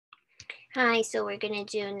Hi, so we're gonna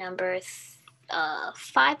do number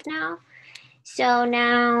 5 now. So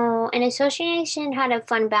now an association had a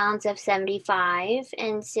fund balance of 75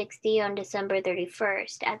 and 60 on December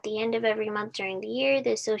 31st. At the end of every month during the year,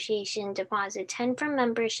 the association deposit 10 from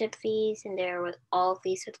membership fees and there were all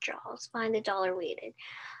fees withdrawals. Find the dollar weighted.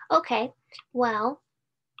 Okay, well,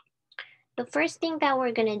 the first thing that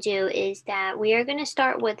we're gonna do is that we are gonna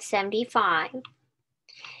start with 75.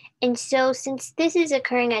 And so since this is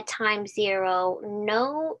occurring at time 0,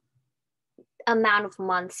 no amount of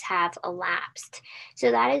months have elapsed.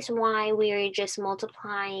 So that is why we're just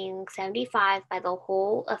multiplying 75 by the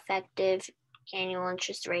whole effective annual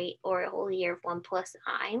interest rate or a whole year of 1 plus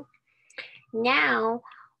I. Now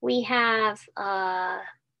we have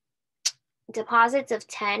deposits of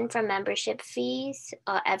 10 from membership fees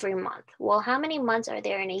every month. Well, how many months are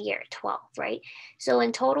there in a year? 12, right? So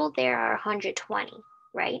in total, there are 120,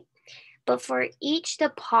 right? But for each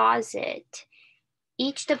deposit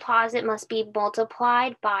must be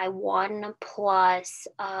multiplied by 1 plus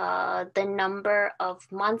the number of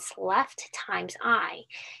months left times I.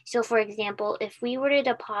 So for example, if we were to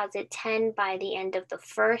deposit 10 by the end of the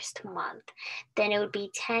first month, then it would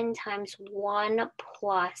be 10 times 1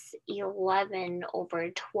 plus 11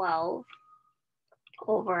 over 12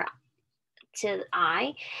 over to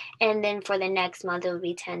I. And then for the next month, it would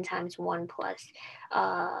be 10 times 1 plus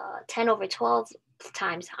 10 over 12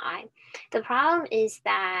 times I. The problem is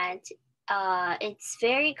that it's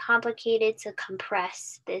very complicated to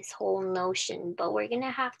compress this whole notion, but we're going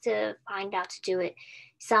to have to find out to do it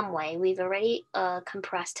some way. We've already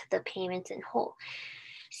compressed the payments in whole.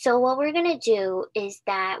 So what we're going to do is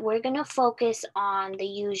that we're going to focus on the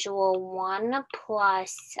usual 1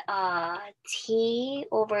 plus t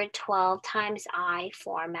over 12 times I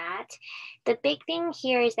format. The big thing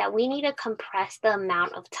here is that we need to compress the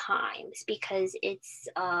amount of times because it's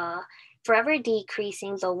forever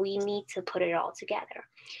decreasing, but we need to put it all together.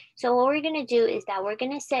 So what we're going to do is that we're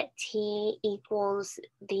going to set t equals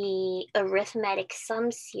the arithmetic sum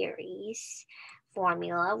series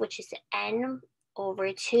formula, which is n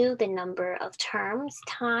over 2, the number of terms,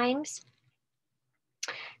 times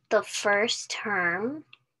the first term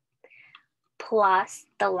plus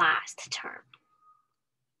the last term.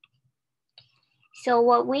 So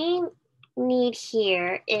what we need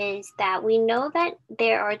here is that we know that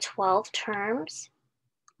there are 12 terms,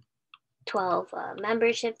 12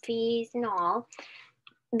 membership fees and all.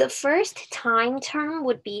 The first time term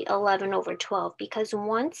would be 11 over 12 because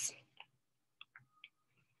once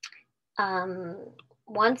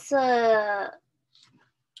a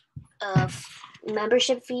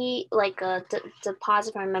membership fee, like a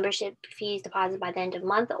deposit from membership fees deposited by the end of the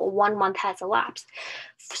month, 1 month has elapsed.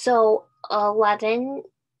 So 11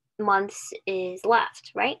 months is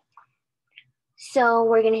left, right? So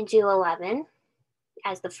we're going to do 11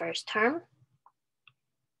 as the first term,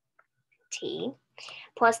 t,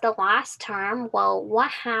 plus the last term. Well,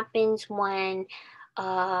 what happens when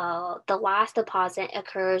the last deposit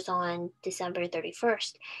occurs on December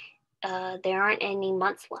 31st? There aren't any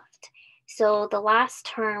months left. So the last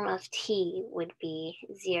term of t would be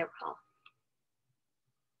 0.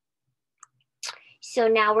 So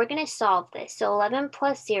now we're going to solve this. So 11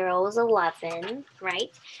 plus 0 is 11, right?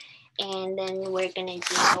 And then we're going to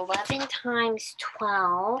do 11 times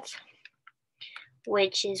 12,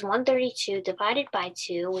 which is 132 divided by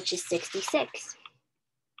 2, which is 66.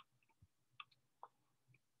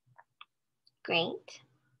 Great.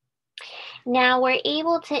 Now we're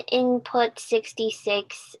able to input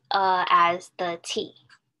 66 as the t,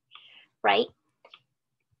 right?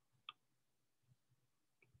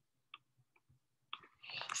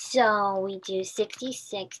 So we do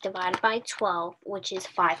 66 divided by 12, which is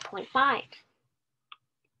 5.5.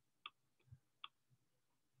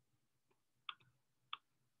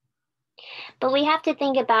 But we have to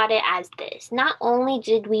think about it as this. Not only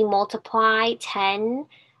did we multiply 10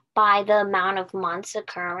 by the amount of months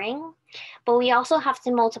occurring, but we also have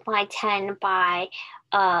to multiply 10 by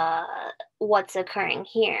what's occurring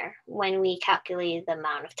here when we calculated the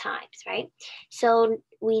amount of times, right? So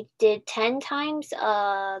we did 10 times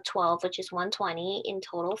 12, which is 120 in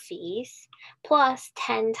total fees, plus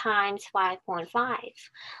 10 times 5.5,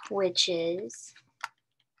 which is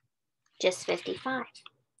just 55.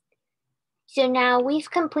 So now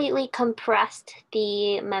we've completely compressed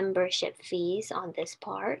the membership fees on this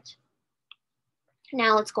part.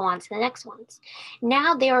 Now let's go on to the next ones.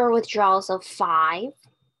 Now there are withdrawals of 5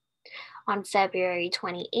 on February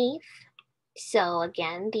 28th. So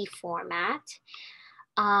again, the format.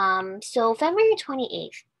 So February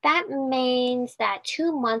 28th, that means that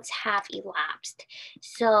 2 months have elapsed.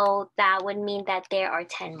 So that would mean that there are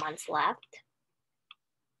 10 months left.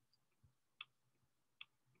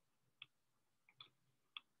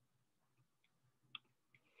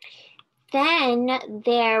 Then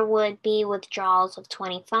there would be withdrawals of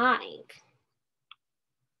 25.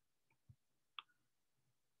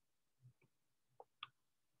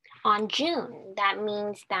 On June, that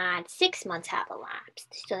means that 6 months have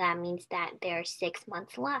elapsed. So that means that there are 6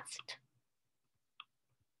 months left.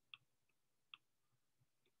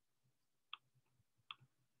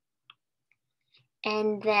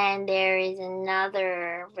 And then there is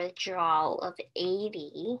another withdrawal of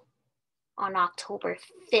 80 on October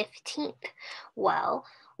 15th. Well,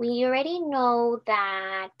 we already know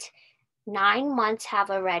that 9 months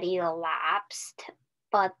have already elapsed,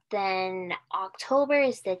 but then October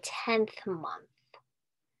is the 10th month.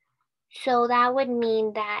 So that would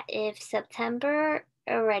mean that if September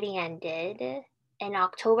already ended and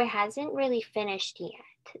October hasn't really finished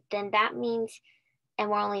yet, then that means, and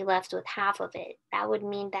we're only left with half of it, that would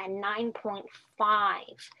mean that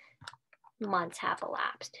 9.5 months have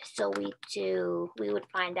elapsed. So we would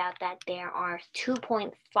find out that there are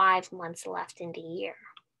 2.5 months left in the year.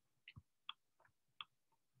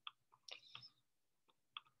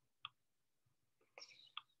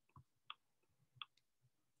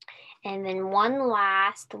 And then one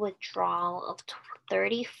last withdrawal of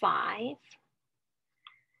 35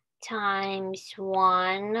 times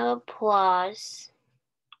 1 plus,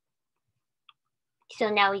 so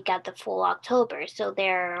now we got the full October. So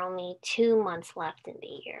there are only 2 months left in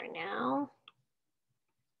the year now.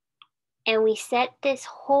 And we set this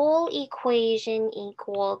whole equation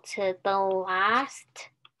equal to the last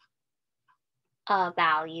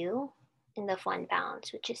value in the fund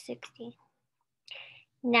balance, which is 60.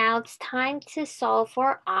 Now it's time to solve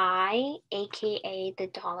for I, aka the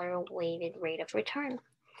dollar weighted rate of return.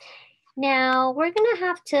 Now we're gonna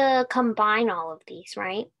have to combine all of these,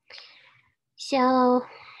 right? So I'm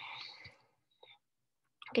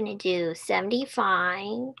gonna do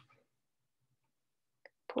 75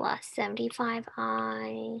 plus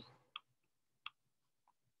 75I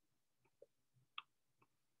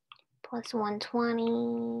plus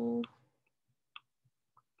 120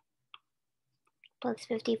 plus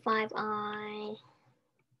 55I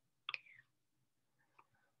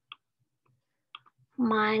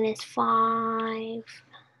minus 5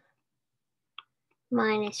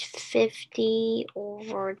 minus 50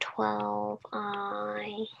 over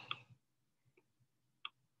 12I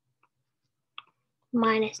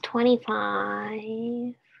minus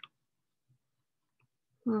 25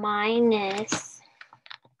 minus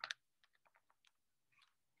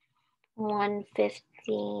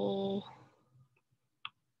 150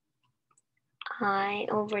 I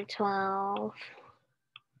over 12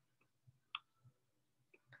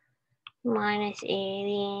 minus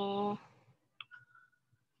 80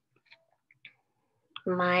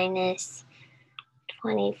 minus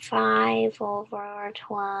 25 over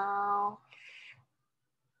 12,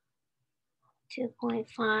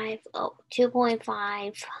 2.5,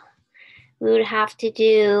 2.5. We would have to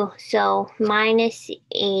do, so minus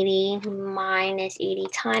 80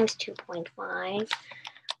 times 2.5,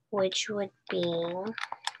 which would be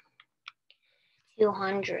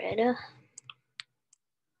 200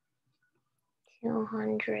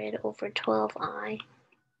 over 12I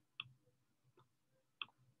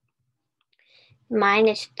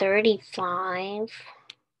minus 35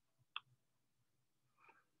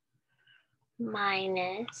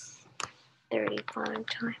 minus 35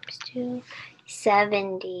 times 2,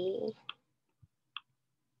 70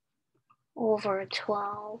 over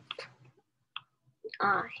 12I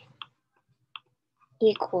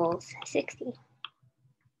equals 60.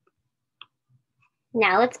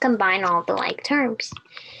 Now let's combine all the like terms.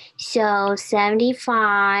 So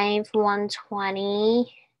 75,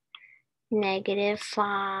 120, negative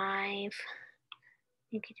 5,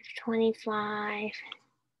 negative 25,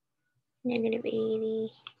 negative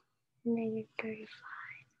 80, negative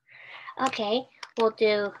 35. Okay, we'll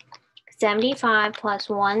do 75 plus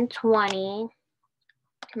 120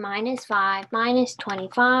 minus 5 minus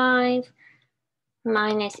 25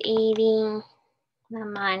 minus 80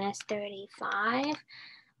 minus 35,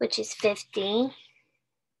 which is 50.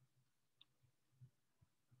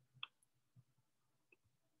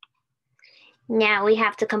 Now we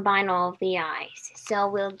have to combine all of the i's. So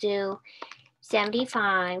we'll do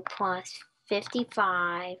 75 plus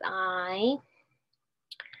 55i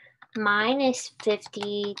minus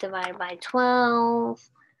 50 divided by 12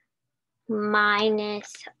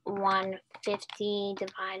 minus 150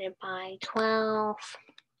 divided by 12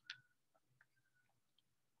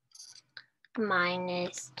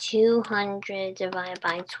 minus 200 divided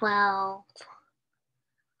by 12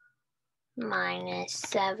 minus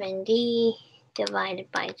 70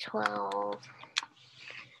 divided by 12,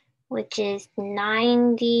 which is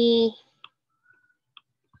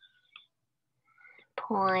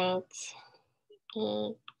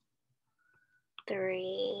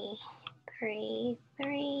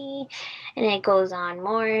and it goes on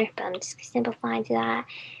more, but I'm just simplifying to that,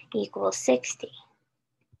 equals 60.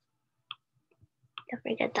 Don't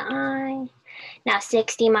forget the I. Now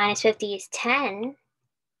 60 minus 50 is 10,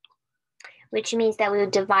 which means that we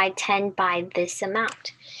would divide 10 by this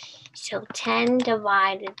amount. So 10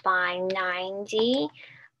 divided by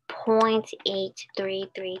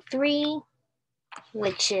 90.8333,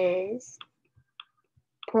 which is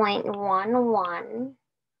 0.11,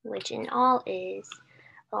 which in all is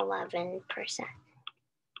 11%.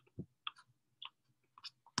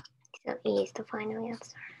 So E is the final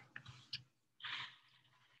answer.